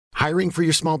Hiring for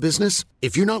your small business?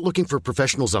 If you're not looking for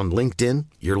professionals on LinkedIn,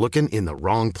 you're looking in the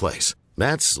wrong place.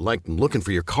 That's like looking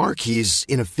for your car keys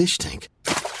in a fish tank.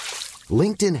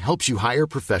 LinkedIn helps you hire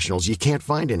professionals you can't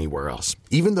find anywhere else,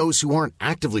 even those who aren't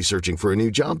actively searching for a new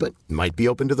job but might be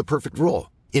open to the perfect role.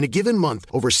 In a given month,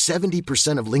 over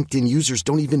 70% of LinkedIn users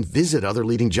don't even visit other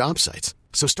leading job sites.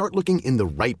 So start looking in the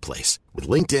right place. With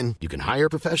LinkedIn, you can hire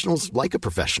professionals like a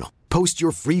professional. Post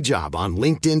your free job on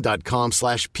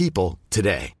linkedin.com/people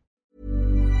today.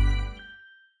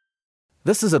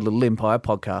 This is a Little Empire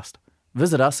podcast.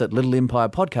 Visit us at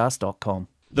littleempirepodcast.com.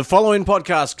 The following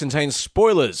podcast contains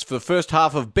spoilers for the first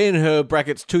half of Ben-Hur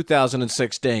brackets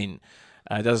 2016.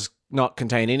 It does not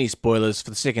contain any spoilers for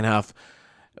the second half.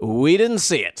 We didn't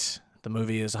see it. The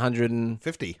movie is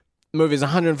 150. The movie is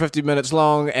 150 minutes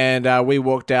long, and we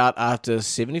walked out after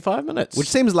 75 minutes.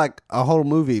 Which seems like a whole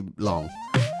movie long.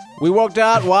 We walked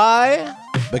out, why?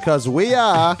 Because we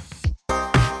are...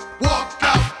 Walk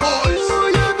out, boys!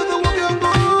 Oh, yeah, the walk out,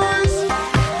 boys!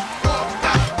 Walk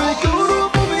out, boys! Go to a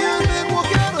movie and then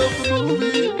walk out of the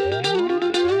movie.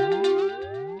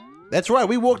 That's right,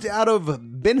 we walked out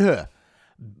of Ben-Hur.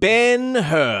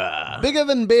 Ben-Hur. Bigger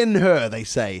than Ben-Hur, they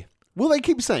say. Will they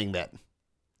keep saying that?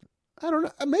 I don't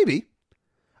know. Maybe.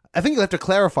 I think you'll have to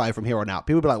clarify from here on out.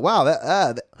 People will be like,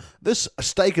 wow, this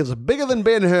steak is bigger than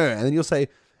Ben-Hur. And then you'll say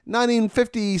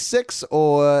 1956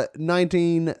 or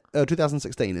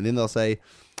 2016. And then they'll say,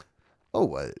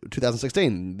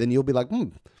 2016. Then you'll be like,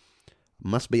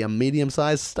 must be a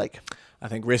medium-sized steak. I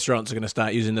think restaurants are going to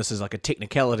start using this as like a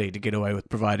technicality to get away with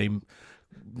providing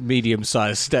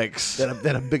medium-sized steaks. That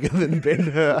are bigger than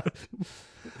Ben-Hur.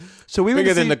 So we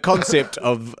bigger than the concept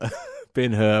of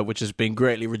Ben-Hur, which has been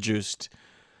greatly reduced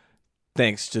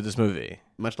thanks to this movie.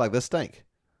 Much like this steak.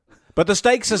 But the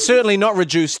stakes are certainly not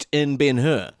reduced in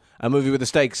Ben-Hur, a movie where the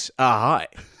stakes are high.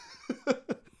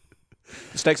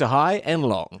 The stakes are high and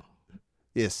long.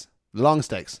 Yes, long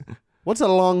steaks. What's a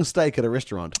long steak at a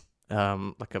restaurant?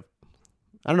 Like a...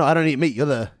 I don't know. I don't eat meat. You're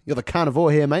the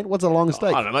carnivore here, mate. What's a long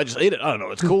steak? I don't know. Just eat it. I don't know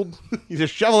what it's called. You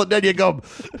just shovel it down your gob.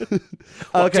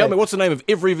 Okay. Tell me, what's the name of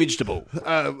every vegetable?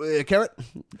 Carrot.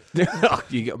 Oh,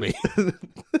 you got me.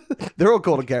 They're all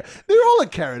called a carrot. They're all a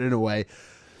carrot in a way.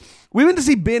 We went to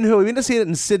see Ben-Hur. We went to see it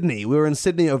in Sydney. We were in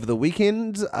Sydney over the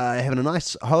weekend, having a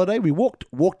nice holiday. We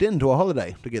walked into a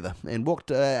holiday together and walked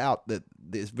out at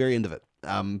the very end of it.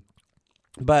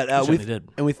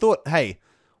 We thought, hey,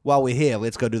 while we're here,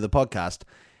 let's go do the podcast.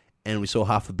 And we saw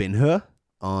half of Ben-Hur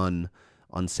on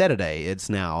Saturday. It's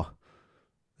now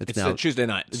Tuesday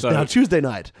night. It's now Tuesday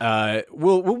night.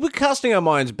 We'll be casting our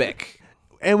minds back.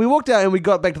 And we walked out and we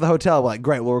got back to the hotel. We're like,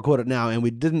 great, we'll record it now. And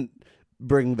we didn't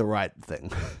bring the right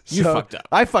thing. You fucked up.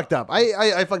 I fucked up.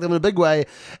 I fucked up in a big way.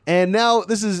 And now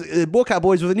this is Walkout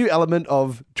Boys with a new element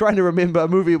of trying to remember a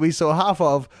movie we saw half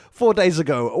of 4 days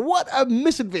ago. What a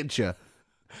misadventure.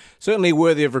 Certainly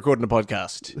worthy of recording a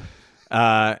podcast.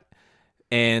 So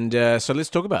let's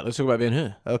talk about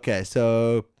Ben-Hur. Okay,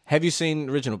 so... Have you seen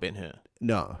original Ben-Hur?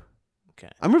 No. Okay.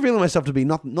 I'm revealing myself to be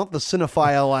not the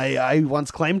cinephile I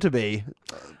once claimed to be.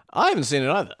 I haven't seen it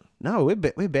either. No, we're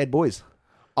bad boys.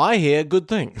 I hear good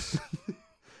things.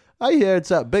 I hear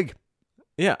it's big.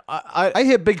 Yeah, I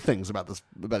hear big things about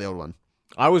the old one.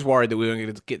 I was worried that we weren't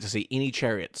going to get to see any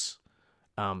chariots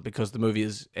because the movie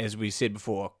is, as we said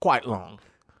before, quite long.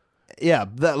 Yeah,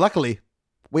 luckily,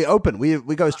 we open. We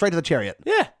go straight to the chariot.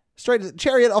 Yeah. Straight to the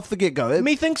chariot off the get-go.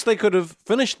 Methinks they could have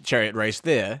finished the chariot race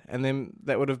there, and then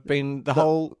that would have been the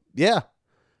whole... Yeah.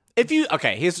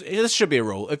 This should be a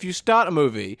rule. If you start a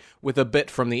movie with a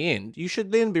bit from the end, you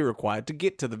should then be required to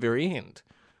get to the very end.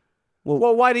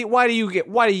 Well, why do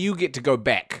you get to go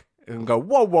back and go,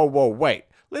 whoa, wait,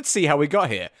 let's see how we got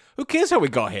here. Who cares how we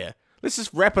got here? Let's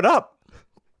just wrap it up.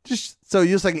 So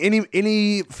you're saying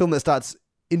any film that starts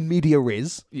in media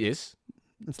res? Yes,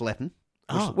 it's Latin.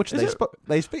 Which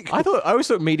they speak. I always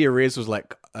thought media res was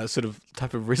like a sort of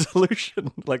type of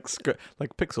resolution, like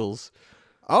pixels.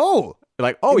 Oh,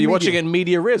 you're watching it in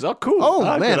media res. Oh, cool.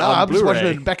 Oh man, I'm just watching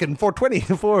it back in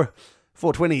 420.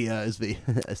 420 is the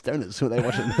stoners who they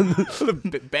watch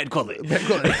it. Bad quality.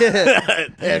 Yeah,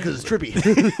 because it's trippy.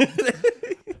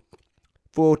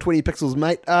 420 pixels,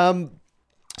 mate.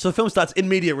 So the film starts in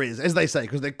media res, as they say,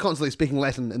 because they're constantly speaking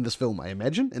Latin in this film, I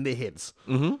imagine, in their heads.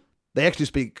 Mm-hmm. They actually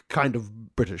speak kind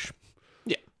of British.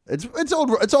 Yeah. It's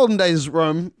olden days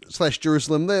Rome /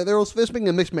 Jerusalem. They're speaking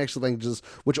a mixed match of languages,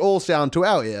 which all sound to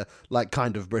our ear like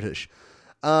kind of British.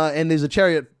 And there's a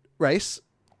chariot race.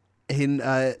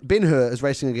 Ben-Hur is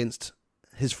racing against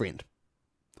his friend.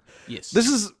 Yes. This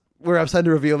is where I'm starting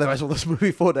to reveal that I saw this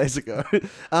movie 4 days ago.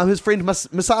 His friend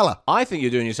Masala. I think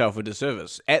you're doing yourself a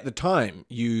disservice. At the time,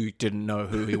 you didn't know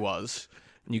who he was.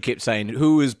 And you kept saying,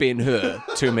 "Who is Ben-Hur?"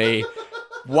 to me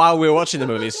while we were watching the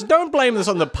movie. So don't blame this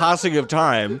on the passing of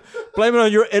time. Blame it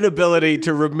on your inability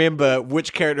to remember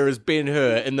which character is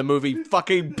Ben-Hur in the movie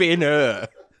fucking Ben-Hur.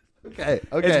 Okay.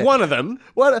 It's one of them.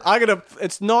 What?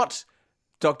 It's not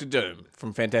Doctor Doom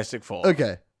from Fantastic Four.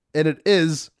 Okay. And it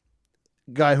is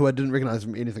guy who I didn't recognize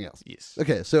from anything else. Yes.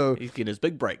 Okay, so He's getting his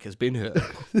big break as Ben-Hur.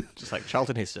 Just like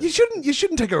Charlton Heston. you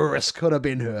shouldn't take a risk on a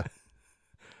Ben-Hur.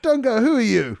 Don't go, who are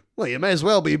you? Well, you may as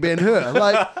well be Ben-Hur.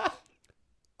 Like,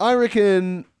 I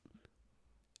reckon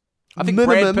I think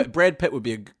minimum, Brad Pitt would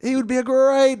be he would be a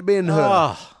great Ben-Hur.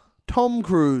 Oh. Tom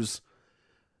Cruise.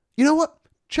 You know what?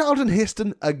 Charlton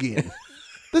Heston again.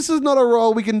 This is not a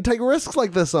role we can take risks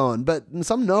like this on, but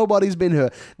some nobody's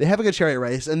Ben-Hur. They're having a chariot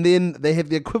race, and then they have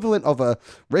the equivalent of a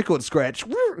record scratch.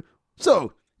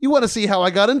 So, you want to see how I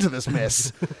got into this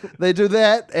mess. They do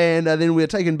that, and then we're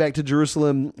taken back to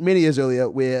Jerusalem many years earlier,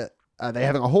 where they're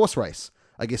having a horse race.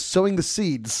 I guess sowing the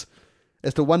seeds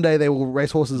as to one day they will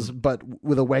race horses, but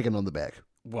with a wagon on the back.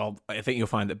 Well, I think you'll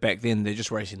find that back then they're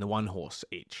just racing the one horse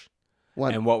each.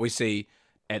 One. And what we see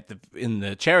in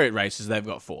the chariot races, they've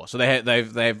got 4. So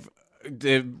they're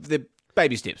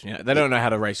baby steps. You know, they don't know how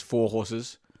to race 4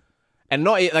 horses, and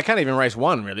they can't even race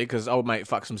 1 really because old mate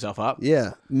fucks himself up.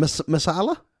 Yeah,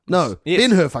 Masala? No, Yes.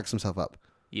 Ben-Hur fucks himself up.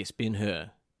 Yes,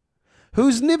 Ben-Hur.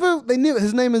 His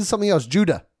name is something else,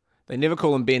 Judah. They never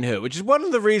call him Ben-Hur, which is one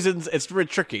of the reasons it's very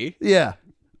tricky. Yeah,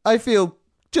 I feel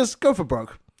just go for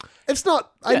broke. It's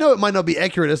not. I know it might not be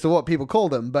accurate as to what people call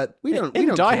them, but we don't. In We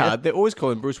don't Die care. Hard, they're always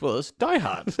calling Bruce Willis Die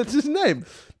Hard. That's his name.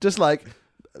 Just like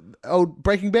old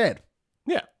Breaking Bad.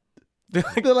 Yeah. They're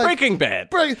like, They're like, Breaking Bad.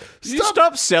 You Stop.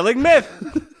 stop selling meth.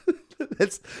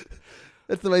 That's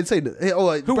the main scene.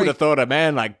 Who would have thought a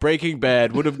man like Breaking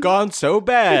Bad would have gone so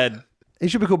bad? He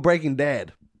should be called Breaking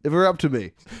Dad. If it were up to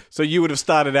me. So you would have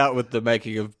started out with the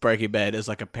making of Breaking Bad as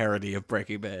like a parody of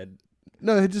Breaking Bad.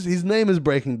 No, his name is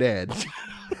Breaking Dad.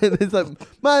 And it's like,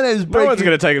 my name's No Breaking. one's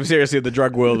going to take him seriously in the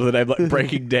drug world with a name like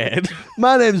Breaking Dad.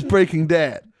 My name's Breaking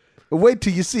Dad. Wait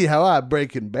till you see how I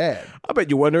Breaking Bad. I bet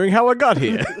you're wondering how I got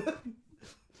here.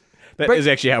 That is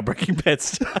actually how Breaking Bad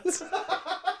starts.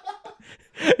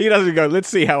 He doesn't go, let's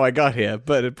see how I got here,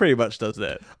 but it pretty much does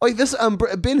that. Oh, this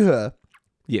Ben-Hur,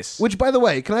 Yes. which by the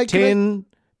way, can I 10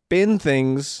 Ben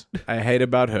things I hate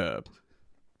about her.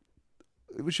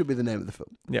 which should be the name of the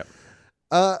film. Yeah.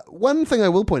 One thing I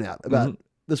will point out about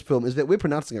this film is that we're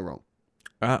pronouncing it wrong.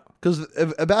 Ah. Because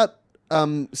about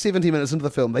 70 minutes into the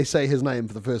film, they say his name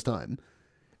for the first time,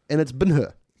 and it's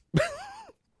Ben-Hur.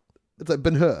 It's like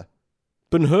Ben-Hur.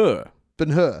 Ben-Hur.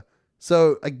 Ben-Hur.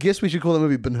 So I guess we should call the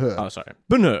movie Ben-Hur. Oh, sorry.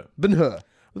 Ben-Hur. Ben-Hur.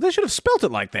 Well, they should have spelt it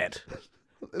like that.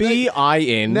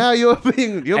 B-I-N. Now you're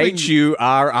being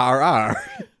H-U-R-R-R.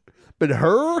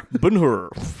 Ben-Hur? Ben-Hur.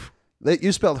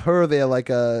 You spelled her there like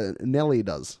Nelly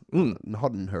does.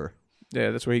 Hodden-Hur. Yeah,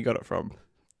 that's where he got it from.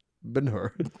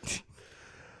 Ben-Hur.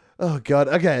 Oh, God.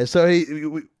 Okay,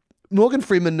 so Morgan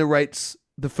Freeman narrates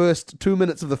the first 2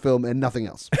 minutes of the film and nothing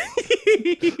else.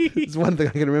 It's one thing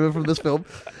I can remember from this film.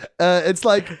 It's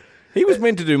like... He was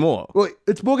meant to do more. Well,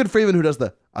 it's Morgan Freeman who does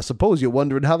I suppose you're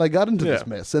wondering how they got into this Yeah.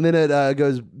 mess. And then it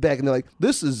goes back and they're like,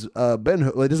 this is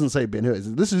Ben-Hur. Well, it doesn't say Ben-Hur. It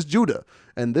says, this is Judah.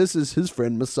 And this is his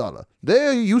friend Masala.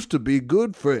 They used to be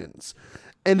good friends.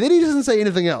 And then he doesn't say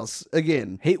anything else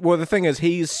again. Well, the thing is,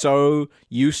 he's so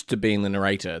used to being the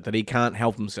narrator that he can't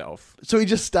help himself. So he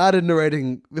just started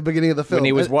narrating the beginning of the film. When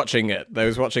he was watching it, they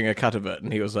was watching a cut of it,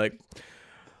 and he was like,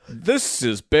 this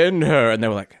is Ben-Hur. And they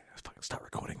were like, let's fucking start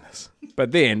recording this.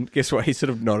 But then, guess what? He sort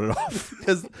of nodded off.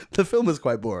 Because the film is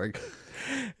quite boring.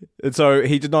 And so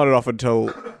he did nod it off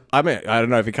until, I don't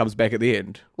know if he comes back at the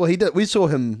end. Well, he did. We saw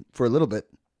him for a little bit.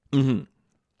 Mm-hmm.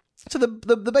 So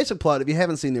the basic plot, if you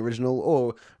haven't seen the original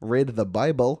or read the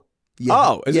Bible...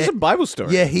 Is this a Bible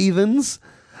story? Yeah, heathens.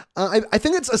 I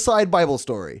think it's a side Bible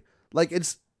story. Like,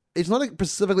 it's not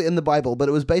specifically in the Bible, but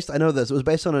it was based... I know this. It was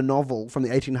based on a novel from the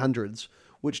 1800s,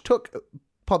 which took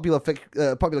popular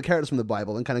characters from the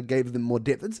Bible and kind of gave them more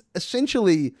depth. It's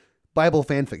essentially Bible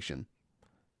fan fiction.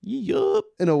 Yup.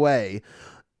 In a way.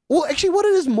 Well, actually, what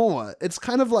it is more, it's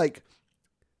kind of like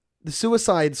the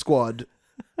Suicide Squad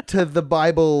to the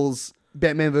Bible's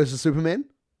Batman versus Superman.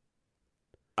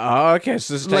 Oh, okay.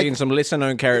 So this is taking some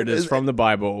lesser-known characters from the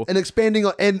Bible. And expanding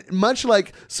on... And much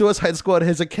like Suicide Squad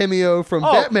has a cameo from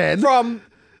Batman...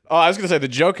 I was going to say the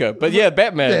Joker, but yeah,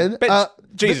 Batman.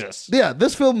 Jesus.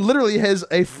 This film literally has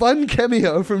a fun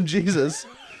cameo from Jesus,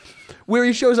 where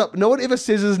he shows up. No one ever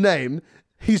says his name.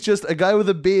 His name He's just a guy with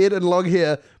a beard and long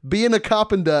hair, being a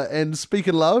carpenter and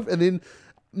speaking love, and then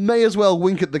may as well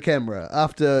wink at the camera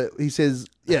after he says,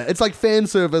 yeah, it's like fan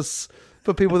service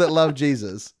for people that love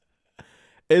Jesus.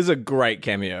 It is a great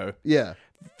cameo. Yeah.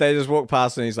 They just walk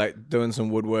past and he's like doing some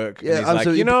woodwork. Yeah, and he's like,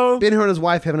 so you know, Ben-Hur and his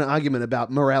wife having an argument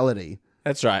about morality.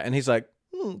 that's right. And he's like,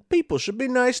 people should be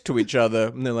nice to each other.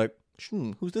 And they're like,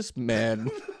 who's this man?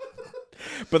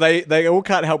 But they all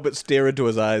can't help but stare into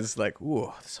his eyes like,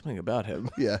 ooh, there's something about him.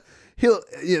 Yeah.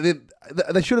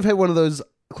 They should have had one of those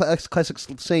classic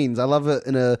scenes. I love it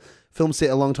in a film set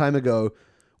a long time ago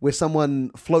where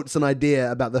someone floats an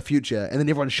idea about the future and then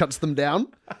everyone shuts them down.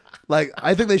 Like,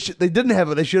 I think they didn't have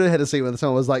it. They should have had a scene where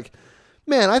someone was like,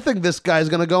 man, I think this guy's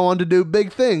going to go on to do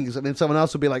big things. And then someone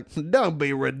else would be like, don't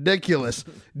be ridiculous.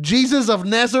 Jesus of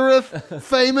Nazareth?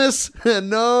 Famous?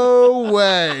 No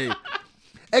way.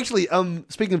 Actually,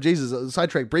 speaking of Jesus,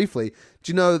 sidetrack briefly,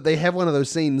 do you know they have one of those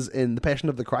scenes in The Passion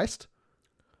of the Christ?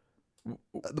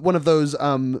 One of those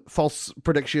false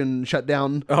prediction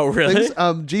shutdown. Oh, really?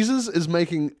 Things. Jesus is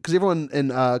making, because everyone in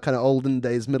kind of olden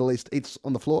days Middle East eats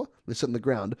on the floor. They sit on the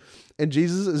ground. And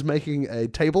Jesus is making a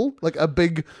table, like a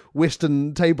big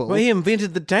Western table. Well, he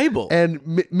invented the table.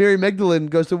 And Mary Magdalene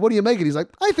goes to, what do you make it? He's like,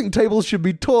 I think tables should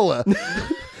be taller.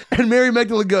 And Mary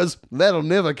Magdalene goes, that'll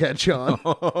never catch on.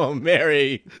 Oh,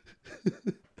 Mary.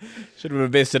 Should have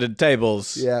invested in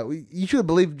tables. Yeah, you should have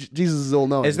believed Jesus is all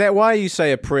knowing. Is that why you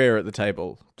say a prayer at the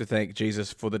table? To thank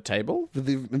Jesus for the table? For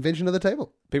the invention of the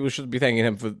table. People should be thanking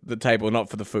him for the table, not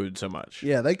for the food so much.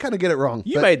 Yeah, they kind of get it wrong.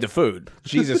 You made the food.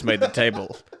 Jesus made the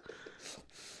table.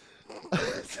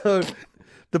 So,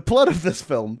 the plot of this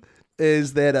film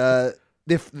is that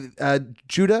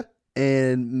Judah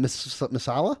and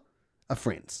Messiah are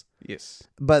friends. Yes.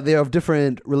 But they're of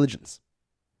different religions.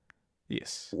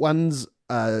 Yes. One's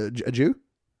a Jew,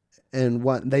 and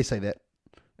they say that.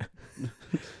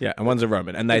 Yeah, and one's a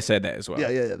Roman, and they say that as well.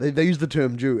 Yeah. They use the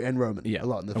term Jew and Roman a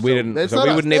lot in the film. We didn't. So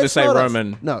we would never say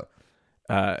Roman. No.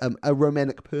 A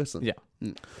Romanic person. Yeah.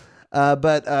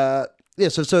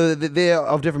 So they're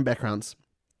of different backgrounds,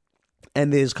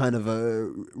 and there's kind of a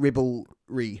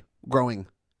rivalry growing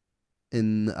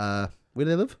in where do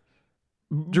they live?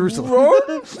 Jerusalem.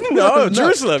 No,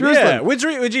 Jerusalem. Yeah, where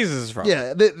Jesus is from.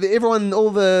 Yeah, everyone, all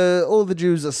the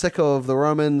Jews are sick of the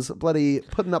Romans bloody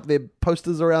putting up their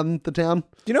posters around the town. Do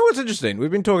you know what's interesting? We've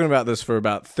been talking about this for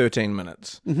about 13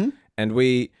 minutes, and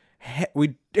we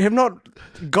have not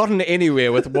gotten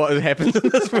anywhere with what happens in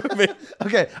this movie.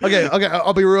 Okay.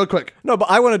 I'll be real quick. No, but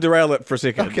I want to derail it for a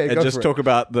second Okay, and go just for talk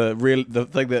about the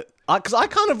thing that because I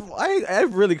had a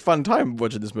really fun time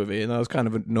watching this movie, and I was kind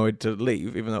of annoyed to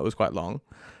leave, even though it was quite long.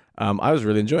 I was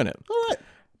really enjoying it. All right.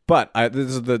 But this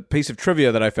is the piece of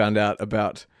trivia that I found out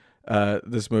about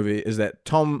this movie is that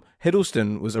Tom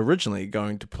Hiddleston was originally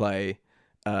going to play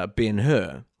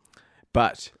Ben-Hur,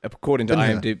 but according to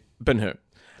IMDb, Ben-Hur.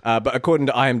 But according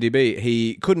to IMDb,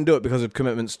 he couldn't do it because of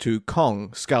commitments to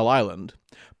Kong Skull Island.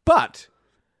 But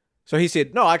so he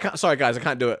said, "No, I can't. Sorry, guys, I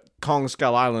can't do it. Kong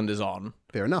Skull Island is on.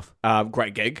 Fair enough.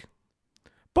 Great gig."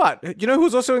 But you know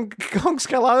who's also in Kong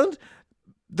Skull Island?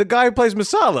 The guy who plays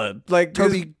Masala, like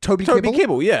Toby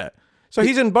Kibble. Yeah. So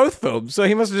he's in both films. So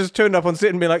he must have just turned up on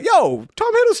set and been like, "Yo,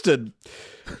 Tom Hiddleston,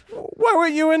 why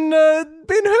weren't you in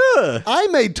Ben-Hur?" I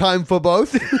made time for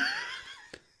both.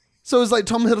 So it's like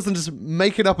Tom Hiddleston just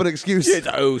making up an excuse. Yes,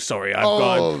 oh, sorry,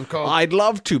 God. I'd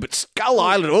love to, but Skull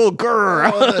Island,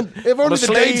 grrr. If only the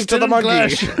dates to the didn't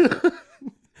monkey.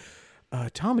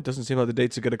 clash. Tom, it doesn't seem like the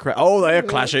dates are going to crash. Oh, they're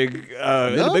clashing in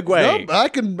a big way. No, I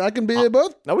can be there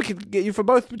both. No, we could get you for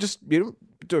both. Just do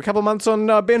a couple months on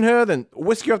Ben-Hur, then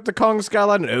whisk you up to Kong Skull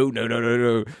Island. Oh,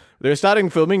 no. They're starting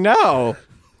filming now.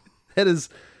 That is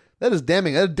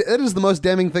damning. That is the most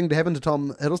damning thing to happen to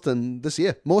Tom Hiddleston this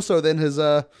year. More so than his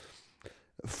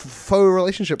faux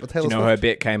relationship with Taylor Swift. You know Swift. who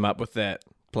I bet came up with that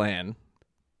plan?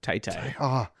 Tay-Tay.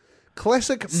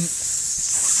 Classic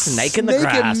Snake in the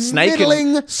grass.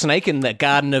 Snake in the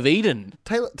Garden of Eden.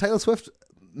 Taylor Swift,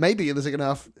 maybe in the second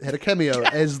half, had a cameo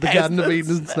as the Garden of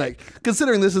Eden snake.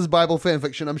 Considering this is Bible fan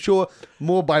fiction, I'm sure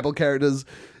more Bible characters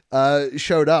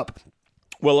showed up.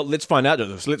 Well, let's find out,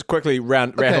 Joseph. So let's quickly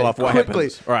rattle off what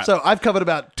happens. All right. So I've covered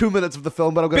about 2 minutes of the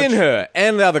film, but I'm going to... Ben-Hur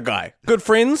and the other guy. Good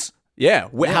friends? Yeah.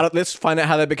 Let's find out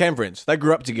how they became friends. They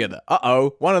grew up together.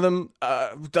 Uh-oh. One of them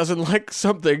doesn't like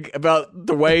something about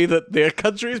the way that their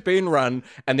country is being run,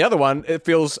 and the other one, it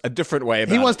feels a different way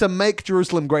about it. He wants to make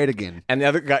Jerusalem great again. And the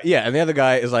other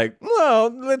guy is like, well,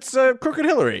 let's crooked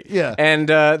Hillary. Yeah. And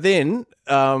then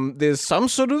there's some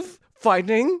sort of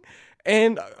fighting,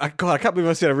 and I can't believe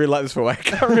I said I really like this film. I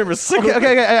can't remember a single...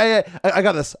 Okay, I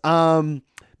got this.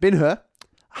 Ben-Hur,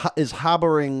 is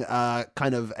harboring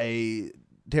kind of a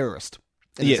terrorist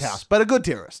in his Yes. house, but a good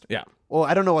terrorist. Yeah. Or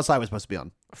I don't know what side we're supposed to be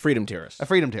on. Freedom terrorist. A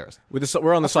freedom terrorist.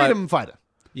 We're on the A side. freedom fighter.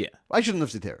 Yeah. I shouldn't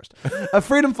have said terrorist. A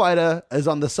freedom fighter is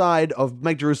on the side of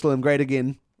make Jerusalem great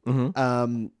again.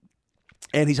 Mm-hmm.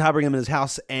 And he's harboring him in his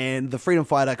house, and the freedom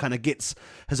fighter kind of gets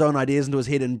his own ideas into his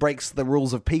head and breaks the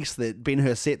rules of peace that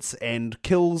Ben-Hur sets and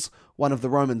kills one of the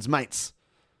Romans' mates.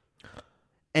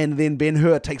 And then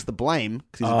Ben-Hur takes the blame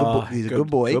because he's a good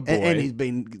boy, good boy. and he's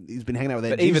been hanging out with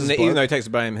that. But even Jesus though bloke. he takes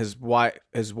the blame, his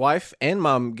wife and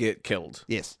mum get killed.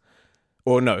 Yes,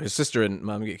 Or no, his sister and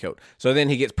mum get killed. So then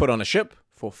he gets put on a ship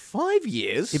for 5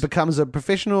 years. he becomes a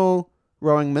professional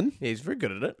rowing man. Yeah, he's very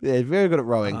good at it. Yeah, he's very good at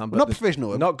rowing. But Not the-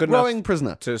 professional, not good rowing enough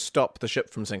prisoner. to stop the ship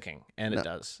from sinking, and it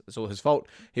does. It's all his fault.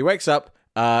 He wakes up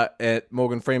at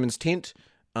Morgan Freeman's tent,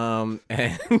 and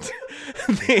then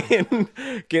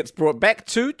gets brought back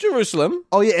to Jerusalem.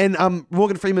 Oh yeah, and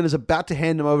Morgan Freeman is about to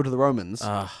hand him over to the Romans,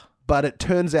 but it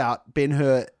turns out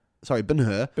Ben-Hur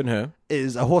Ben-Hur.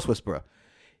 is a horse whisperer.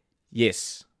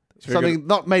 Yes. He's very Something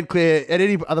not made clear at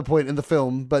any other point in the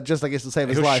film, but just I guess to save good.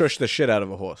 his He'll life. shush the shit out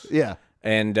of a horse. Yeah,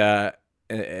 And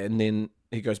then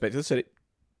he goes back to the city.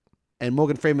 and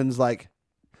Morgan Freeman's like,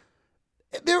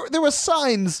 there were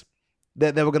signs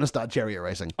that they were going to start chariot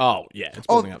racing. Oh, yeah. It's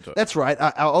Oh, building up to it. that's right.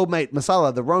 Our old mate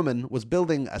Masala, the Roman, was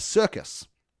building a circus.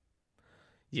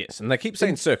 Yes, and they keep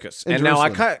saying circus. in And now I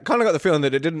Jerusalem. kind of got the feeling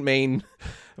that it didn't mean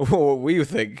what we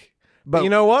think. But But you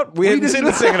know what? We hadn't seen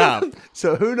the second half.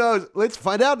 So who knows? Let's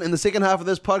find out in the second half of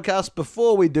this podcast.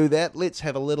 Before we do that, let's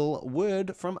have a little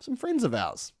word from some friends of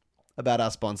ours about our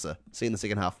sponsor. See you in the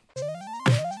second half.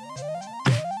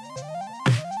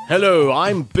 Hello,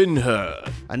 I'm Ben-Hur.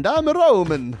 And I'm a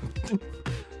Roman.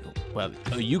 Well,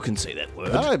 you can say that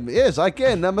word. Yes, I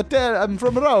can. I'm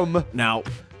from Rome. Now,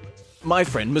 my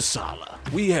friend Masala,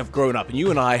 we have grown up, and you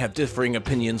and I have differing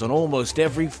opinions on almost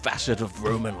every facet of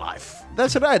Roman life.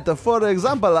 That's right. For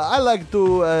example, I like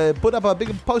to put up a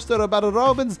big poster about the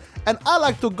Romans, and I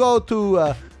like to go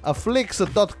to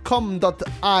flix.com.it,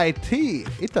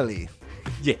 Italy.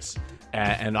 Yes.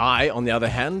 And I, on the other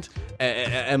hand,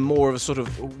 am more of a sort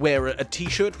of wear a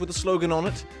t-shirt with a slogan on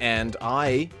it, and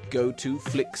I go to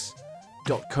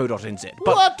flix.co.nz.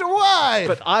 What? Why?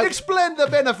 but I- Explain the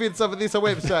benefits of this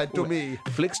website to me.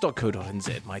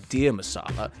 Flix.co.nz, my dear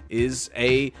Masala, is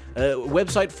a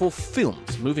website for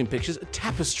films, moving pictures,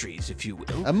 tapestries, if you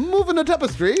will. I'm moving a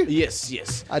tapestry. Yes,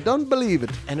 yes. I don't believe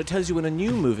it. And it tells you when a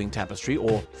new moving tapestry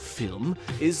or film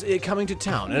is coming to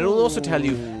town. And it'll also tell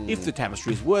you if the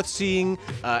tapestry is worth seeing.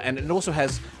 And it also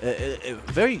has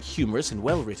very humorous and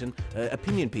well-written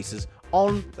opinion pieces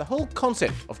on the whole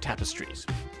concept of tapestries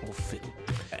or film.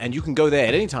 And you can go there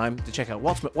at any time to check out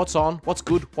what's on, what's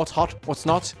good, what's hot, what's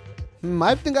not.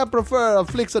 I think I prefer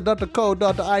flix.co.it.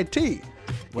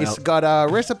 Well- It's got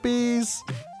recipes.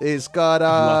 It's got You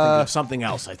are thinking of something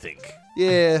else, I think.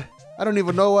 yeah. I don't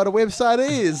even know what a website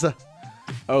is.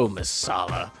 Oh,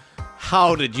 Masala,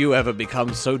 how did you ever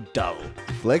become so dull?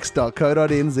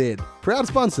 Flex.co.nz, proud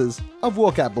sponsors of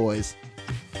Walkout Boys.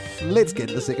 Let's get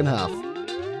to the second half.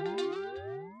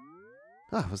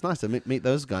 Ah, it was nice to meet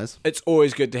those guys. It's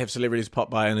always good to have celebrities pop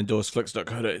by and endorse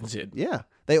Flix.co.nz. Yeah,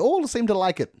 they all seem to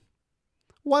like it.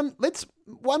 One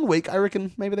week, I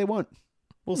reckon maybe they won't.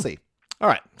 We'll see. All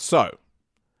right, so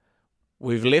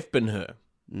we've left Ben-Hur.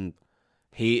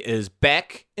 He is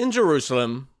back in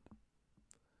Jerusalem.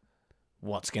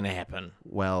 What's going to happen?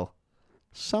 Well,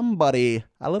 somebody,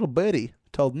 a little birdie,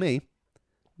 told me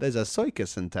there's a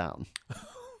circus in town.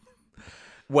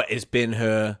 What is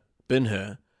Ben-Hur?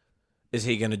 Is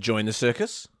he going to join the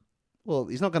circus? Well,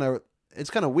 he's not going to... It's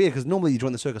kind of weird because normally you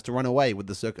join the circus to run away with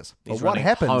the circus. But He's what running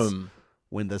happens home.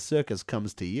 when the circus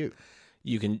comes to you?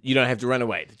 You don't have to run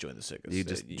away to join the circus. You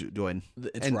just join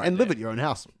it's and, right and live there. at your own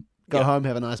house. Go Yeah. home,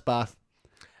 have a nice bath,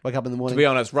 wake up in the To morning. be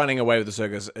honest, running away with the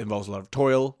circus involves a lot of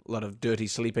toil, a lot of dirty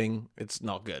sleeping. It's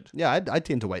not good. Yeah, I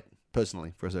tend to wait,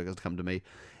 personally, for a circus to come to me.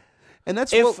 And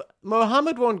that's If what...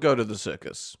 Mohammed won't go to the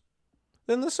circus,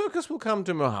 then the circus will come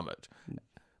to Mohammed.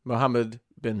 Mohammed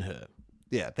Ben-Hur.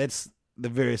 Yeah, that's the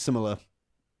very similar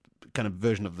kind of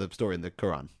version of the story in the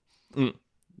Quran. Mm.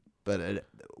 But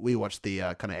we watched the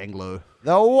kind of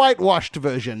the whitewashed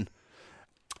version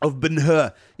of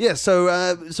Ben-Hur. Yeah, so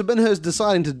Ben-Hur's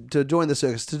deciding to join the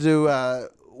circus to do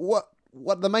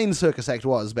what the main circus act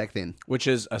was back then. Which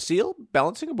is a seal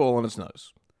balancing a ball on its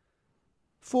nose.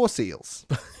 4 seals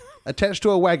attached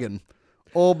to a wagon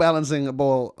all balancing a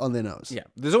ball on their nose. Yeah,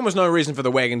 there's almost no reason for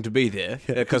the wagon to be there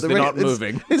because they're not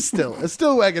moving. It's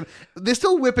still wagon. They're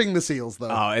still whipping the seals though.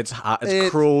 Oh, it's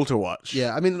cruel to watch.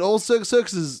 Yeah, I mean, all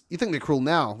circuses, you think they're cruel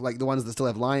now, like the ones that still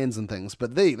have lions and things,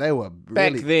 but they were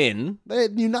Back really... then, They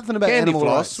knew nothing about candy animal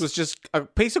floss rights. was just a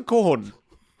piece of corn.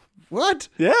 What?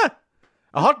 Yeah,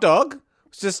 a hot dog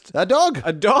was just A dog.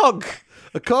 a dog.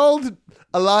 A cold,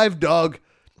 alive dog.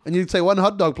 And you'd say, 1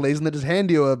 hot dog, please, and they just hand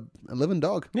you a living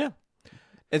dog. Yeah,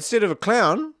 instead of a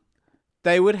clown,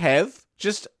 they would have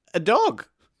just a dog.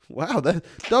 Wow, that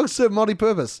dogs serve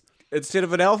multi-purpose. Instead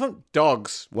of an elephant,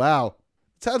 dogs. Wow.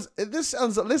 This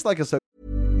sounds less like a circus.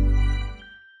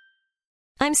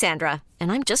 I'm Sandra,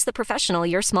 and I'm just the professional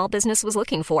your small business was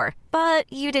looking for. But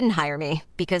you didn't hire me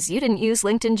because you didn't use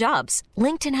LinkedIn Jobs.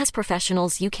 LinkedIn has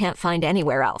professionals you can't find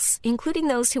anywhere else, including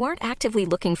those who aren't actively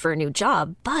looking for a new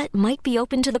job, but might be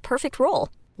open to the perfect role,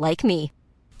 like me.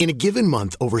 In a given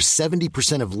month, over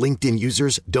 70% of LinkedIn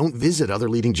users don't visit other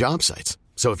leading job sites.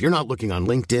 So if you're not looking on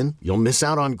LinkedIn, you'll miss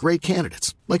out on great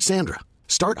candidates like Sandra.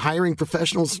 Start hiring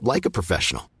professionals like a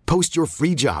professional. Post your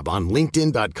free job on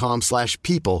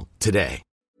linkedin.com/people today.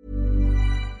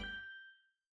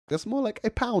 That's more like a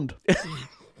pound. It's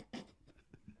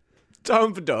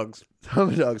home for dogs.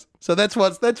 Home dogs. So that's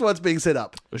what's being set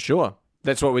up. For sure.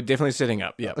 That's what we're definitely setting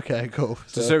up. Yeah. Okay, cool.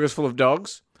 It's a circus full of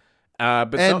dogs.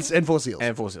 But and 4 seals.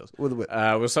 And 4 seals. With a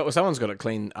whip. Someone's got to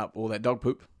clean up all that dog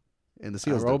poop. And the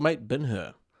seals. Our old mate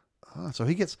Ben-Hur. So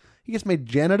he gets made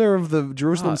janitor of the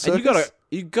Jerusalem circus. And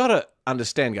you gotta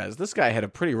understand, guys. This guy had a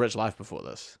pretty rich life before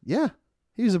this. Yeah,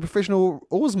 he was a professional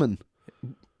oarsman.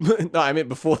 No, I meant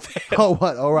before that. Oh,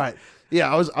 what? All right.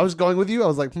 Yeah, I was going with you. I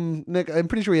was like, Nick, I'm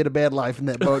pretty sure he had a bad life in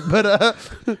that boat, but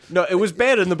No, it was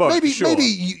bad in the boat. maybe sure.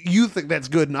 you think that's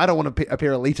good, and I don't want to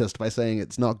appear elitist by saying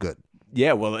it's not good.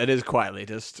 Yeah, well, it is quite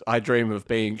elitist. I dream of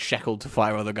being shackled to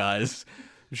 5 other guys,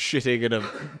 shitting in a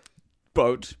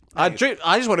boat. I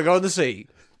just want to go in the sea.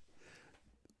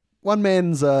 One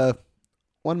man's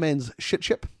shit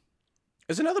ship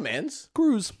Is another man's.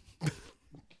 cruise.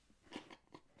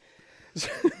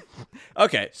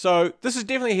 Okay, so this is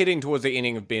definitely heading towards the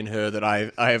ending of Ben-Hur that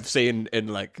I have seen in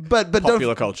But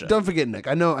popular culture. Don't forget, Nick.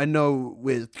 I know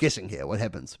we're guessing here what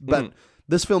happens, but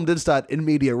this film did start in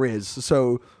media res,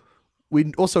 so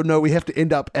we also know we have to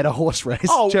end up at a horse race.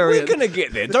 Oh, chariot. we're gonna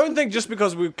get there. Don't think just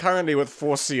because we're currently with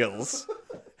 4 seals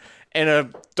and a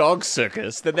dog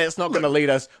circus that's not going to lead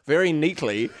us very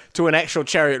neatly to an actual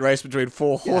chariot race between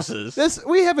 4 horses.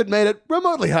 We haven't made it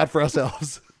remotely hard for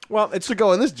ourselves. Well, it's to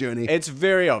go on this journey. It's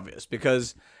very obvious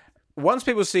because once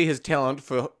people see his talent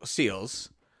for seals,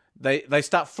 they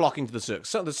start flocking to the circus.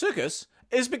 So the circus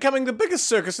is becoming the biggest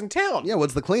circus in town. Yeah,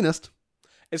 what's the cleanest?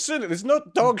 It's certainly there's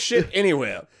not dog shit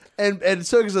anywhere. And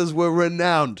circuses were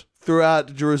renowned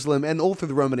throughout Jerusalem and all through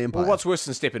the Roman Empire. Well, what's worse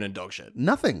than stepping in dog shit?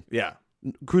 Nothing. Yeah.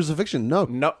 Crucifixion, no.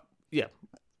 No. Yeah.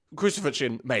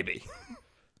 Crucifixion, maybe.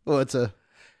 Well, it's a...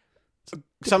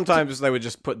 Sometimes they would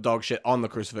just put dog shit on the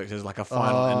crucifix as like a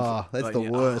final. That's the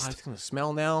worst. It's going to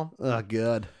smell now. Oh,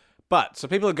 God. But, so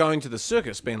people are going to the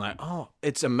circus being like, oh,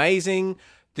 it's amazing.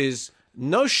 There's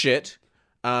no shit.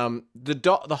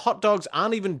 The hot dogs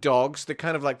aren't even dogs. They're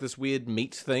kind of like this weird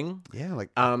meat thing. Yeah, like...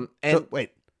 And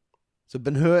So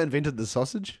Ben-Hur invented the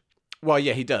sausage? Well,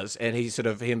 yeah, he does, and he sort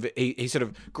of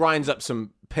grinds up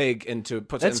some pig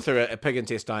puts it through a pig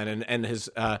intestine, and his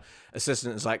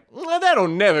assistant is like, that'll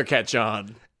never catch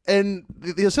on. And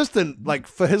the assistant, like,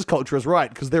 for his culture is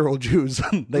right, because they're all Jews.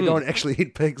 They don't actually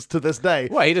eat pigs to this day.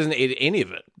 Well, he doesn't eat any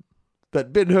of it.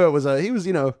 But Ben-Hur was a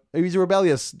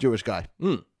rebellious Jewish guy.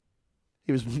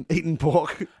 He was eating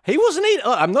pork. He wasn't eating.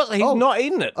 He's not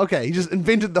eating it. Okay, he just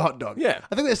invented the hot dog. Yeah,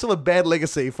 I think that's still a bad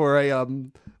legacy for a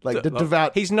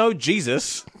devout. He's no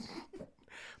Jesus.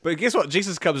 But guess what?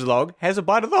 Jesus comes along, has a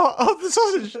bite of the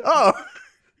sausage. Oh,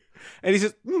 and he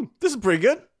says, "This is pretty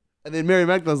good." And then Mary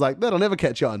Magdalene's like, "That'll never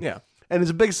catch on." Yeah. And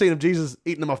there's a big scene of Jesus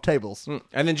eating them off tables.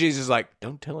 And then Jesus is like,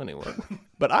 "Don't tell anyone,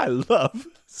 but I love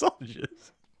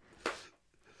sausages."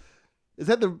 Is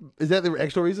that the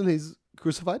actual reason he's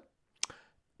crucified?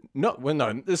 No, well,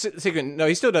 no. The secret, no,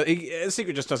 he still does. The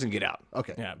secret just doesn't get out.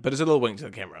 Okay. Yeah, but it's a little wink to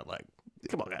the camera, like,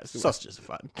 come on, guys, sausages are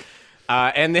fun.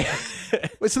 And then,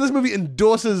 wait, so this movie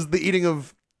endorses the eating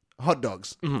of hot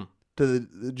dogs to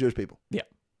the Jewish people? Yeah.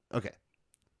 Okay.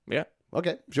 Yeah.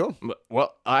 Okay. Sure.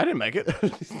 Well, I didn't make it.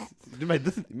 You made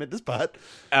this part.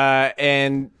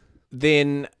 And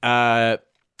then, so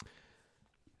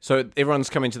everyone's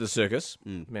coming to the circus,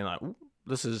 being like, ooh,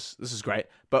 this is great.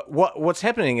 But what's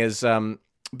happening is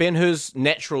Ben-Hur's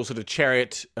natural sort of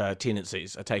chariot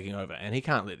tendencies are taking over, and he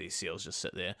can't let these seals just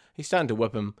sit there. He's starting to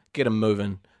whip them, get them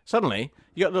moving, Suddenly,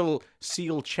 you got little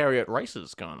seal chariot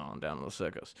races going on down in the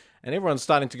circus. And everyone's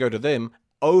starting to go to them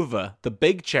over the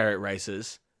big chariot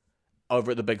races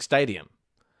over at the big stadium.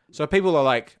 So people are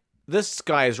like, this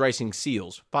guy is racing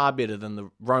seals far better than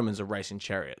the Romans are racing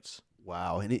chariots.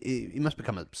 Wow, and he must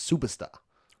become a superstar.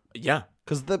 Yeah.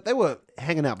 Because they were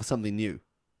hanging out for something new.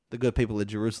 The good people of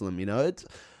Jerusalem, you know? It's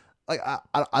like,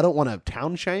 I don't want to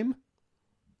town shame,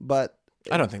 but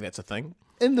I don't think that's a thing.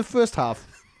 in the first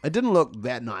half, it didn't look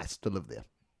that nice to live there.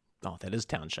 Oh, that is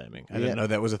town shaming. I didn't know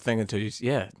that was a thing until you...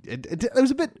 Yeah, It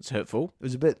was a bit... it's hurtful. It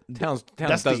was a bit... Towns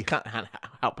dusty. can't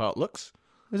help how it looks.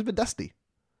 It was a bit dusty.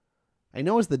 I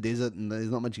know it's the desert and there's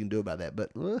not much you can do about that,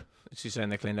 but... Is she saying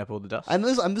they cleaned up all the dust? And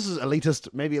this is elitist,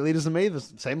 maybe elitist of me. The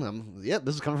same,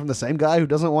 this is coming from the same guy who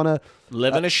doesn't want to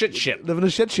Live in a shit ship. live in a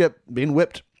shit ship, being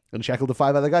whipped and shackled to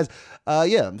 5 other guys.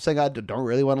 Yeah, I'm saying I don't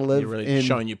really want to live You're really in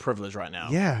showing your privilege right now.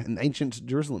 in ancient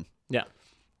Jerusalem. Yeah.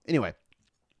 Anyway,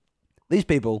 these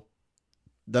people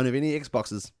don't have any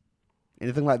Xboxes,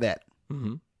 anything like that.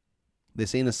 Mm-hmm. They're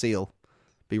seeing a seal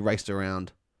be raced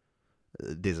around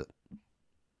the desert.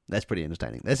 That's pretty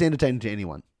entertaining. That's entertaining to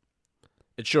anyone.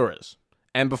 It sure is.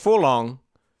 And before long,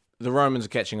 the Romans are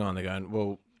catching on. They're going,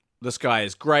 well, this guy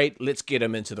is great. Let's get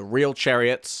him into the real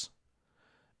chariots.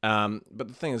 But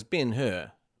the thing is,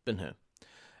 Ben-Hur,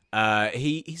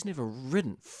 he's never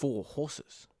ridden 4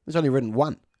 horses He's only ridden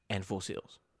 1. and 4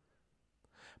 seals.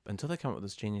 But until they come up with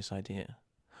this genius idea,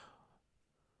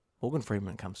 Morgan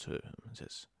Freeman comes to him and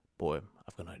says, boy,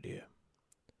 I've got an idea.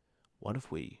 What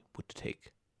if we were to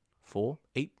take 4,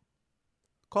 8,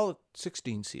 call it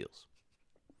 16 seals,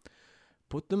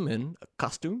 put them in a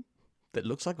costume that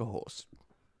looks like a horse.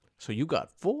 So you got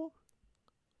 4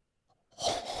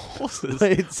 horses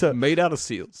Wait, so- made out of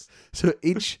seals. So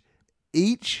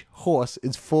each horse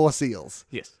is 4 seals.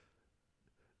 Yes,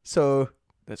 So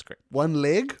that's correct. 1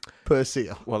 leg per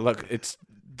seal. Well, look, it's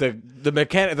the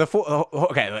mechanic.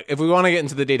 Okay, look, if we want to get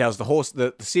into the details,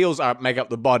 the seals make up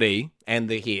the body and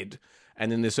the head,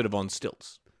 and then they're sort of on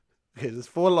stilts. Okay, there's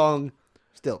 4 long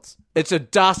stilts. It's a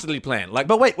dastardly plan. Like,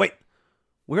 But wait.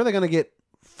 Where are they going to get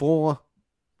 4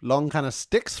 long kind of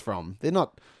sticks from? They're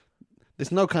not...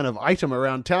 There's no kind of item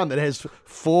around town that has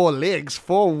 4 legs,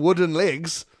 4 wooden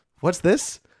legs. What's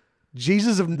this?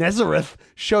 Jesus of Nazareth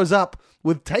shows up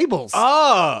with tables.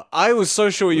 I was so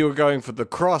sure you were going for the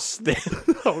cross there.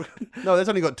 No, that's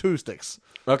only got 2 sticks.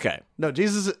 Okay. No,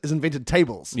 Jesus has invented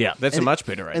tables. Yeah, that's a much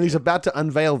better idea. And he's about to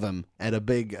unveil them at a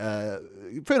big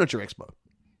furniture expo,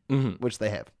 Mm-hmm. which they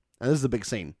have. And this is a big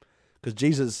scene. Because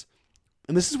Jesus...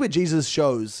 And this is where Jesus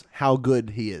shows how good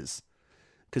he is.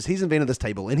 Because he's invented this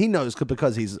table, and he knows,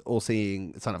 because he's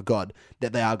all-seeing Son of God,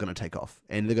 that they are going to take off.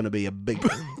 And they're going to be a big...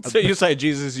 So you say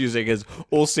Jesus is using his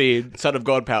all-seeing Son of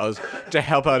God powers to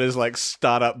help out his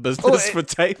startup business for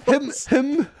tables?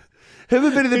 Him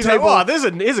inventing the He's table... like,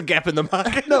 oh, there's a gap in the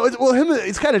market. No,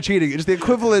 it's kind of cheating. It's the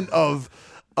equivalent of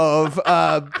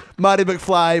Marty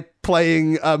McFly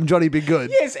playing Johnny Be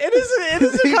Good. Yes, it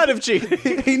is a kind of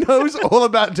cheating. He knows all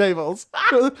about tables,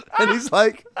 and he's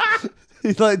like,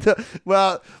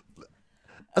 well,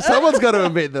 someone's got to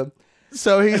invent them.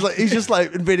 So he's just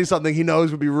inventing something he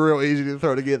knows would be real easy to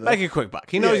throw together. Make a quick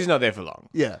buck. He knows he's not there for long.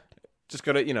 Yeah. Just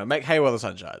got to, make hay while the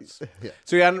sun shines. Yeah.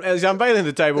 So he's unveiling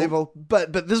the table.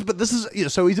 But this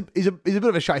is so he's a bit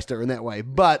of a shyster in that way.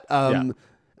 But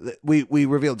we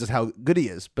revealed just how good he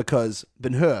is because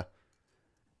Ben-Hur.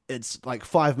 It's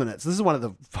 5 minutes. This is one of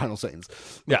the final scenes.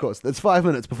 Of course, it's 5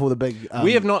 minutes before the big.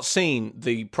 We have not seen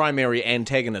the primary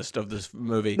antagonist of this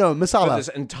movie. No, Masala. For this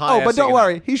entire. Oh, but don't second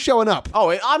worry, he's showing up. Oh,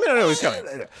 I know he's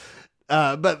coming.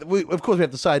 But we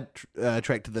have to side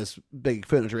track to this big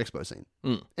furniture expo scene,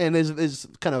 and there's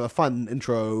kind of a fun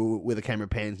intro where the camera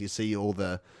pans. You see all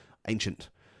the ancient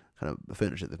kind of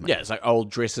furniture they've made. Yeah, it's like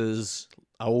old dresses,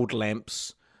 old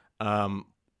lamps. One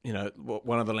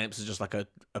of the lamps is just like a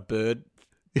bird.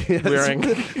 Yeah, wearing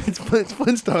it's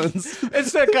Flintstones.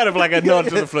 It's that kind of like a nod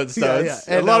to the Flintstones. Yeah.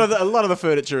 And, a lot of the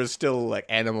furniture is still like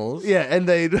animals. Yeah, and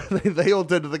they all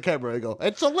turn to the camera and go,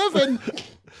 "It's a living."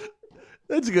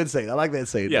 That's a good scene. I like that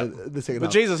scene. Yeah, the second but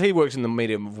half. Jesus, he works in the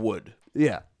medium of wood.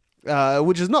 Yeah,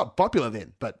 which is not popular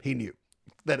then, but he knew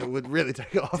that it would really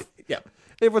take off. Yeah,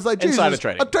 Everyone's like, Insider Jesus,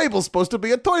 trading. a table's supposed to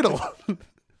be a turtle.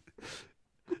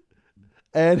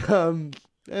 and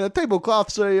a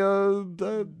tablecloth's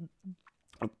a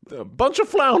bunch of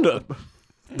flounder.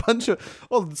 bunch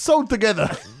of sewed together.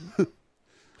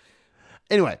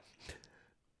 Anyway,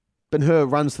 Ben-Hur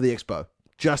runs to the expo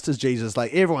just as Jesus,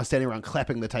 everyone's standing around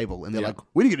clapping the table, and they're like,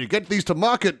 "We need to get these to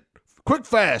market quick,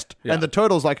 fast." Yeah. And the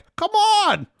turtle's like, "Come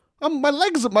on, my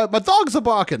legs, my dogs are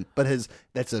barking." But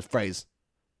that's a phrase.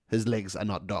 his legs are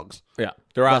not dogs. Yeah,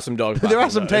 there are some dogs. There are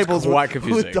some tables quite with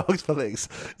confusing. dogs for legs.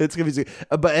 It's confusing.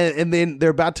 But and then they're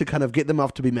about to kind of get them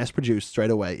off to be mass produced straight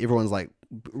away. Everyone's like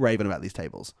raving about these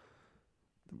tables.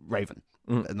 Raven,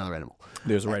 another animal.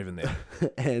 There's a raven there.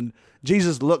 And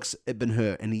Jesus looks at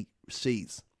Ben-Hur and he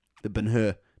sees that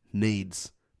Ben-Hur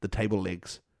needs the table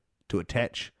legs to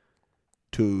attach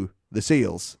to the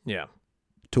seals Yeah,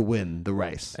 to win the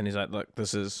race. and he's like, "Look,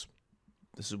 this is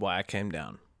why I came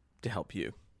down to help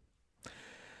you.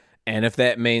 And if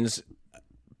that means,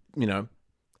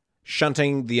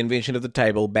 shunting the invention of the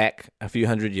table back a few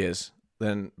hundred years,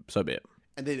 then so be it."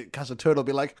 And then Cousin Turtle will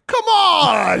be like, "Come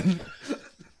on!"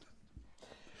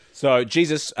 So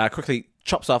Jesus quickly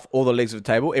chops off all the legs of the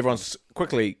table. Everyone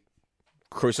quickly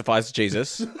crucifies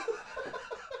Jesus.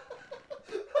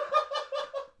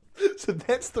 So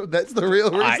that's the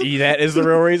real reason. That is the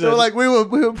real reason. So like we were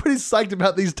pretty psyched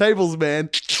about these tables, man.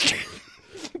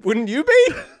 Wouldn't you be?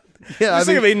 Yeah, I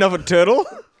think of eating off a turtle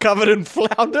covered in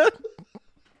flounder.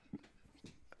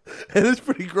 it is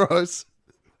pretty gross.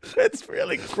 It's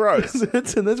really gross.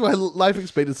 And that's why life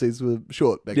expectancies were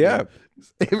short back Yeah.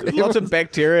 then. Lots of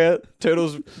bacteria,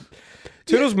 turtles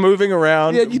moving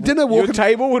around. Yeah, you didn't walk Your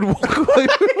table would walk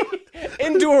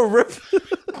into a river.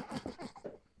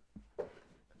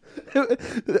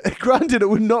 Granted, it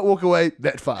would not walk away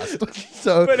that fast.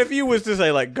 So, But if you was to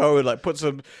say, like, go and like put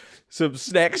some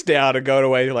snacks down and go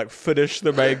away to like finish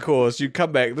the main course, you'd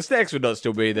come back, the snacks would not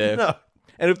still be there. No.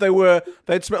 And if they were,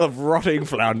 they'd smell of rotting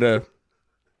flounder.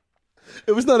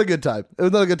 it was not a good time. It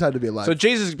was not a good time to be alive. So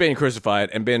Jesus is being crucified,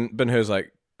 and Ben-Hur's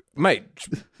like, "Mate,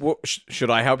 should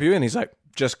I help you?" And he's like,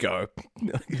 "Just go.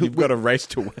 You've got a race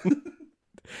to win."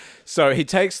 So he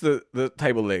takes the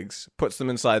table legs, puts them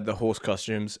inside the horse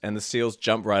costumes, and the seals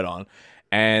jump right on.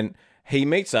 And he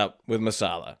meets up with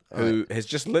Masala, who has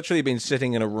just literally been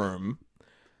sitting in a room,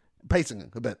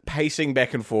 Pacing a bit. pacing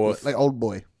back and forth. Like old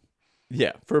boy.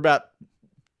 Yeah, for about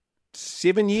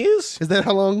 7 years. Is that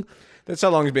how long That's how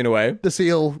long he's been away,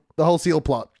 the whole seal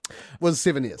plot was?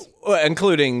 7 years.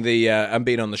 including the I'm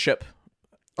being on the ship.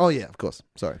 Oh yeah, of course.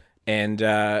 Sorry. And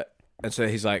so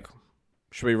he's like,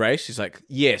 "Should we race?" He's like,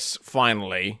 "Yes,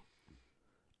 finally.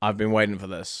 I've been waiting for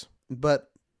this." But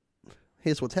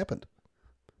here's what's happened.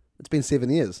 It's been 7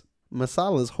 years.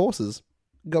 Masala's horses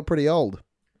got pretty old.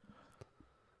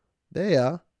 They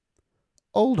are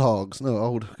old hogs. No,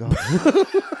 old. God.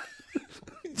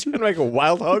 Trying to make a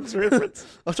Wild Hogs reference.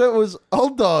 I thought it was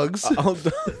Old Dogs. Old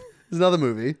There's another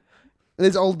movie. And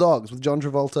there's Old Dogs with John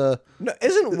Travolta. No,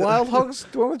 isn't Wild Hogs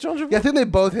the one with John Travolta? Yeah, I think they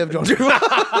both have John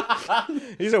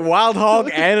Travolta. He's a wild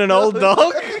hog and an old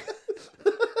dog.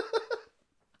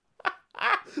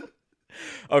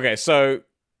 Okay, so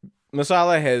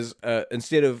Masala has,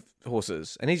 instead of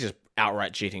horses, and he's just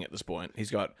outright cheating at this point, he's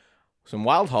got some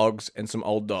wild hogs and some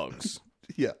old dogs.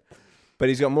 Yeah. But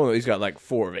he's got more, he's got like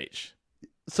 4 of each.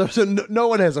 So no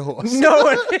one has a horse. No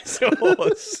one has a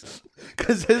horse.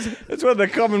 Because That's one of the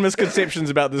common misconceptions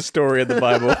about this story in the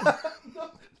Bible.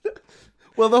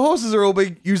 well, the horses are all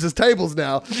being used as tables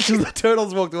now because the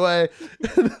turtles walked away.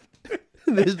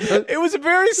 There's no- It was a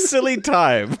very silly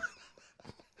time.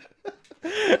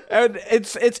 And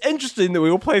it's interesting that we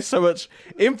all place so much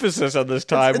emphasis on this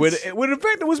time when in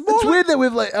fact it was more It's like- weird that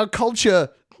with like our culture,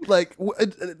 like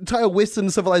entire Western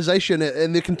civilization,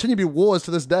 and there continue to be wars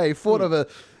to this day fought over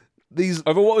these.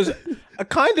 over what was a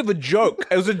kind of a joke.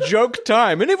 It was a joke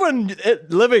time, and everyone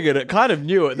living in it kind of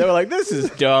knew it. They were like, "This is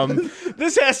dumb.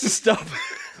 This has to stop."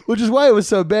 Which is why it was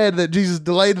so bad that Jesus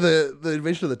delayed the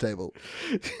invention of the table,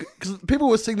 because people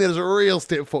were seeing that as a real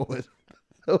step forward.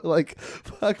 They were like,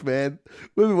 "Fuck, man,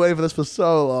 we've been waiting for this for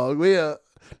so long.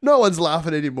 No one's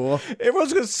laughing anymore."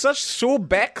 Everyone's got such sore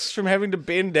backs from having to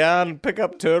bend down and pick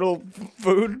up turtle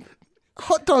food.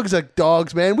 Hot dogs are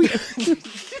dogs, man.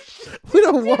 We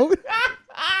don't want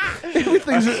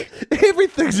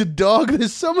everything's a dog.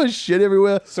 There's so much shit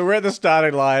everywhere. So we're at the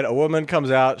starting line. A woman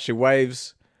comes out. She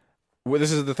waves. Well,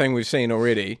 this is the thing we've seen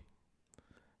already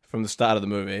from the start of the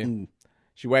movie.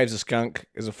 She waves a skunk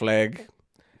as a flag.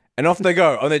 And off they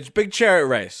go on their big chariot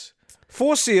race.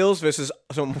 4 seals versus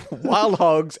some wild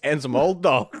hogs and some old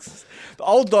dogs. The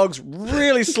old dogs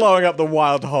really slowing up the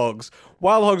wild hogs.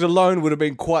 Wild hogs alone would have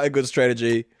been quite a good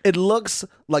strategy. It looks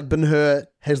like Ben-Hur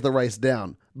has the race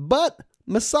down, but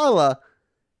Masala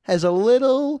has a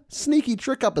little sneaky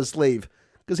trick up his sleeve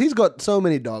because he's got so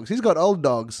many dogs. He's got old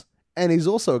dogs, and he's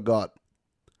also got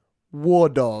war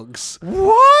dogs.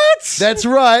 What? That's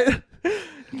right.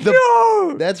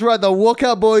 No! That's right. The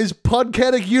Walkout Boys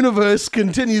podcatic universe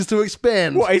continues to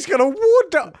expand. What, he's got a war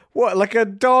dog? What, like a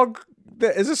dog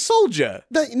that is a soldier?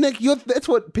 Nick, that's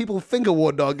what people think a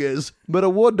war dog is, but a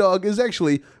war dog is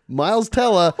actually Miles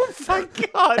Teller, My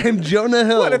God. and Jonah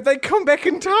Hill. What if they come back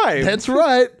in time? That's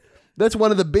right. That's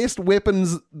one of the best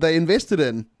weapons they invested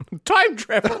in. Time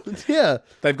travel. Yeah.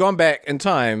 They've gone back in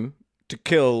time to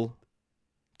kill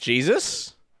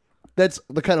Jesus? That's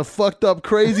the kind of fucked up,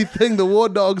 crazy thing the war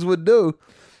dogs would do.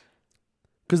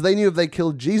 Because they knew if they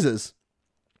killed Jesus,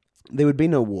 there would be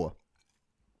no war.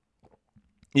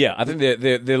 Yeah, I think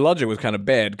their logic was kind of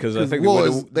bad because I think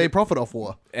they profit off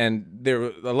war. and there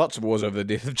are lots of wars over the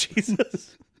death of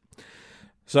Jesus.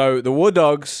 So the war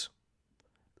dogs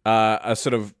are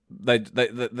sort of they're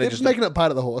just making it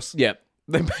part of the horse. yeah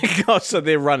they make so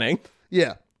they're running.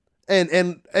 Yeah.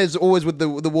 And as always with the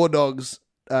war dogs,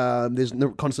 there's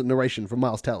constant narration from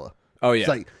Miles Teller. Oh yeah, It's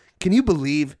like, can you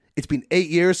believe it's been 8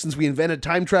 years since we invented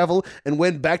time travel and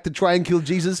went back to try and kill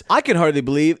Jesus? I can hardly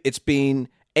believe it's been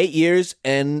 8 years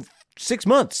and 6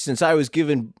 months since I was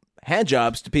given hand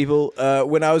jobs to people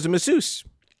when I was a masseuse.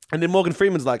 And then Morgan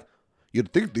Freeman's like,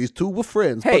 you'd think these two were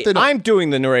friends. Hey, but they're not. I'm doing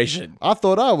the narration. I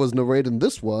thought I was narrating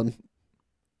this one.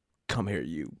 Come here,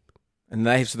 you. And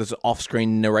they have this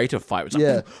off-screen narrator fight. It's like,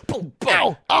 Yeah. boom, boom,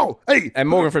 Ow, ow, hey. and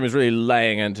Morgan Freeman's really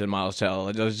laying into Miles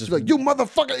Teller. It was just Like, you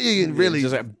motherfucker. Yeah, really.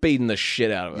 just like beating the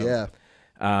shit out of him. Yeah.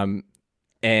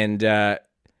 And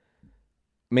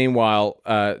meanwhile,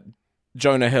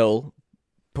 Jonah Hill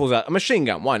pulls out a machine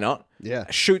gun. Why not? Yeah.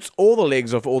 Shoots all the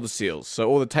legs off all the seals. So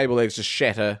all the table legs just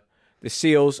shatter. The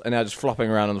seals are now just flopping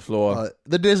around on the floor.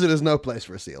 The desert is no place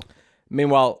for a seal.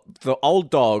 Meanwhile, the old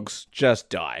dogs just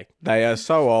die. They are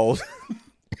so old.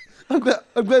 I'm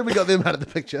glad we got them out of the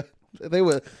picture. They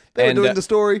were doing the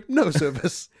story, no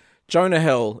service. Jonah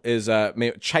Hill is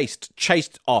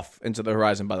chased off into the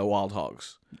horizon by the wild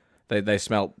hogs. They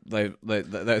smell. They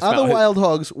Are smell the wild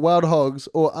hogs,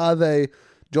 or are they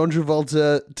John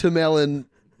Travolta, Tim Allen,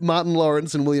 Martin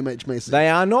Lawrence, and William H. Macy? They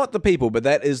are not the people, but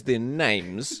that is their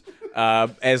names.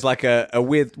 As like a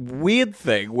weird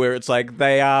thing where it's like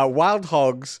they are wild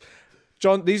hogs.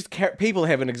 These people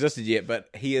haven't existed yet, but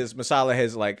Masala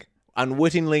has like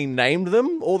unwittingly named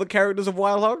them all the characters of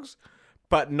wild hogs,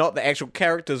 but not the actual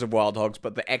characters of wild hogs,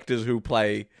 but the actors who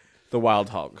play the wild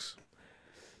hogs.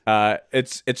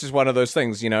 It's just one of those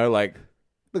things, like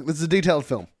Look, this is a detailed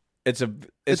film. it's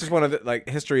just one of the, like,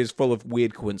 history is full of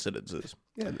weird coincidences.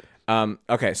 Yeah.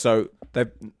 Okay, so they.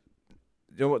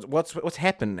 You know what's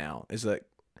happened now is that,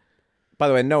 by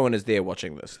the way, no one is there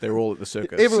watching this. They're all at the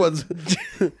circus. Everyone's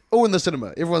all in the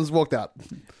cinema. Everyone's walked out.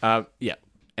 Yeah,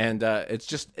 and it's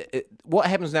just what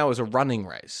happens now is a running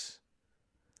race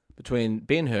between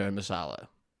Ben-Hur and Masala.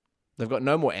 They've got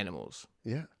no more animals.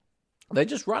 Yeah. They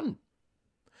just run,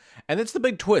 and that's the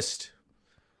big twist.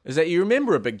 Is that you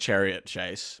remember a big chariot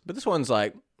chase, but this one's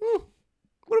like,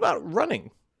 what about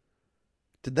running?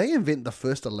 Did they invent the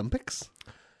first Olympics?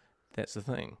 That's the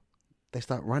thing. They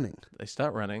start running. They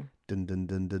start running. Dun dun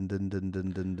dun dun dun dun dun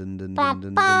dun dun dun dun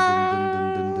dun dun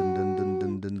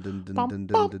dun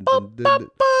dun dun.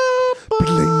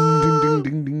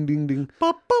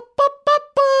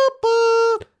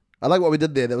 I like what we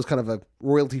did there. That was kind of a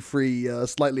royalty-free,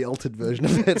 slightly altered version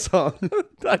of that song.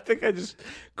 I think I just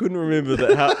couldn't remember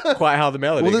that quite how the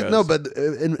melody goes. No, but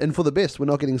and for the best, we're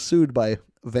not getting sued by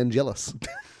Vangelis.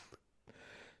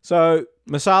 So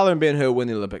Masala and Ben-Hur win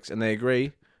the Olympics, and they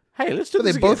agree, hey, let's do But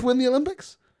this they again. both win the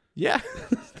Olympics? Yeah.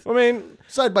 I mean,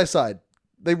 Side by side.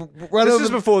 They run this over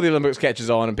is before the Olympics catches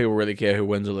on and people really care who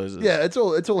wins or loses. Yeah, it's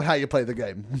all how you play the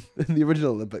game in the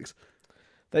original Olympics.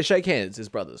 They shake hands as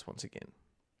brothers once again.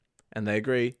 And they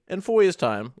agree, in 4 years'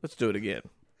 time, let's do it again.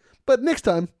 But next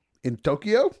time, in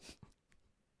Tokyo,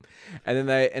 And then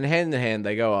they, and hand in hand,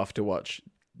 they go off to watch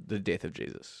the death of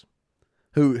Jesus.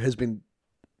 who has been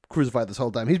crucified this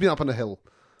whole time. He's been up on a hill.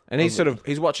 And he's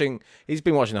been watching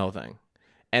the whole thing.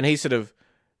 And he sort of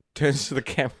turns to the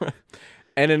camera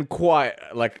and in quite,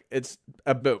 like, it's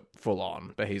a bit full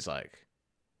on, but he's like,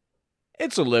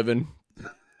 it's a living.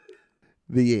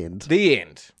 The end. The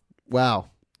end.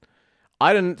 Wow.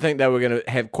 I didn't think they were going to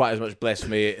have quite as much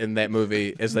blasphemy in that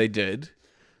movie as they did.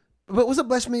 But was it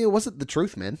blasphemy or was it the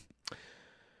truth, man?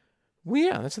 Well,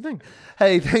 yeah, that's the thing.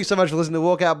 Hey, thanks so much for listening to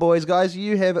Walkout Boys, guys.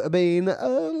 You have been a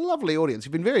lovely audience.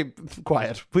 You've been very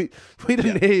quiet. We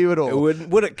didn't hear you at all.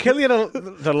 Would it kill you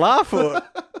to laugh or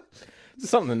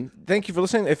something? Thank you for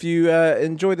listening. If you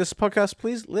enjoy this podcast,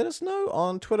 please let us know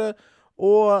on Twitter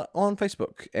or on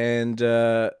Facebook. And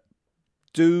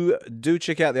do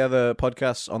check out the other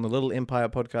podcasts on the Little Empire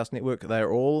Podcast Network. They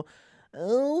are all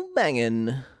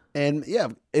banging. And yeah,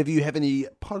 if you have any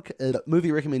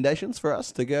movie recommendations for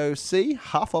us to go see,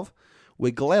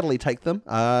 we gladly take them.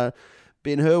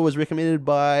 Ben-Hur was recommended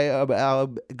by our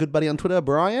good buddy on Twitter,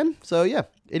 Brian. So yeah,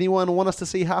 anyone want us to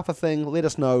see half a thing, let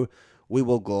us know. we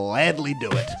will gladly do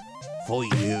it for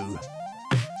you.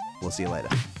 We'll see you later.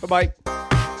 Bye-bye.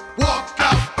 Walk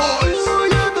out, boys. Oh,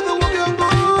 yeah, the walk out,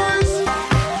 boys.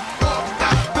 Walk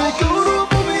out, boys. Go to a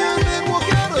movie and then walk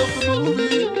out of the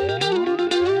movie.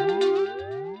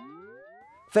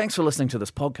 Thanks for listening to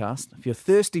this podcast. If you're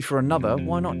thirsty for another,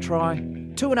 why not try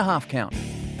 2.5 Count?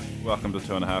 Welcome to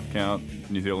 2.5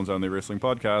 Count, New Zealand's only wrestling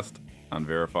podcast,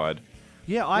 unverified.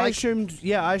 Yeah, I assumed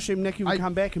Nikki would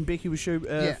come back and Becky would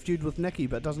Yeah. feud with Nikki,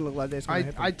 but it doesn't look like that's going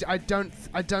to happen.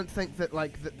 I don't think that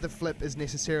like the flip is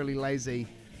necessarily lazy.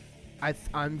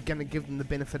 I'm gonna give them the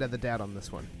benefit of the doubt on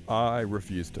this one. I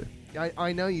refuse to.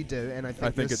 I know you do, and I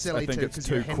think you're silly too because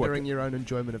you're hindering your own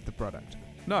enjoyment of the product.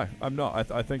 No, I'm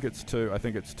not. I think it's too. quick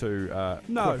of a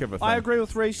thing. I agree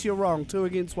with Reese. You're wrong. 2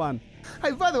 against 1.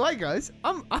 Hey, by the way, guys,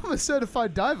 I'm a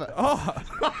certified diver. Oh,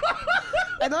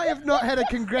 And I have not had a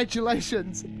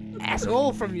congratulations at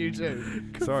all from you two.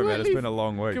 sorry, man. It's been a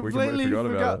long week. We completely forgot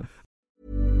about it.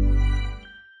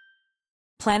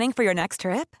 Planning for your next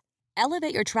trip?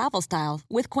 Elevate your travel style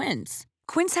with Quince.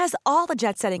 Quince has all the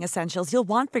jet-setting essentials you'll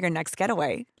want for your next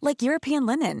getaway, like European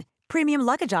linen, premium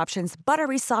luggage options,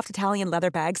 buttery soft Italian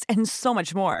leather bags, and so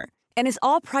much more. And is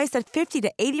all priced at 50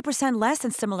 to 80% less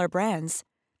than similar brands.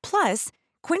 Plus,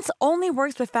 Quince only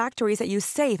works with factories that use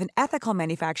safe and ethical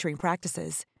manufacturing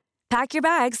practices. Pack your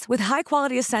bags with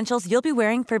high-quality essentials you'll be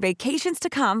wearing for vacations to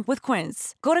come with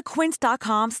Quince. Go to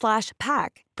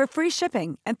quince.com/pack for free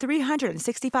shipping and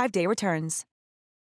 365-day returns.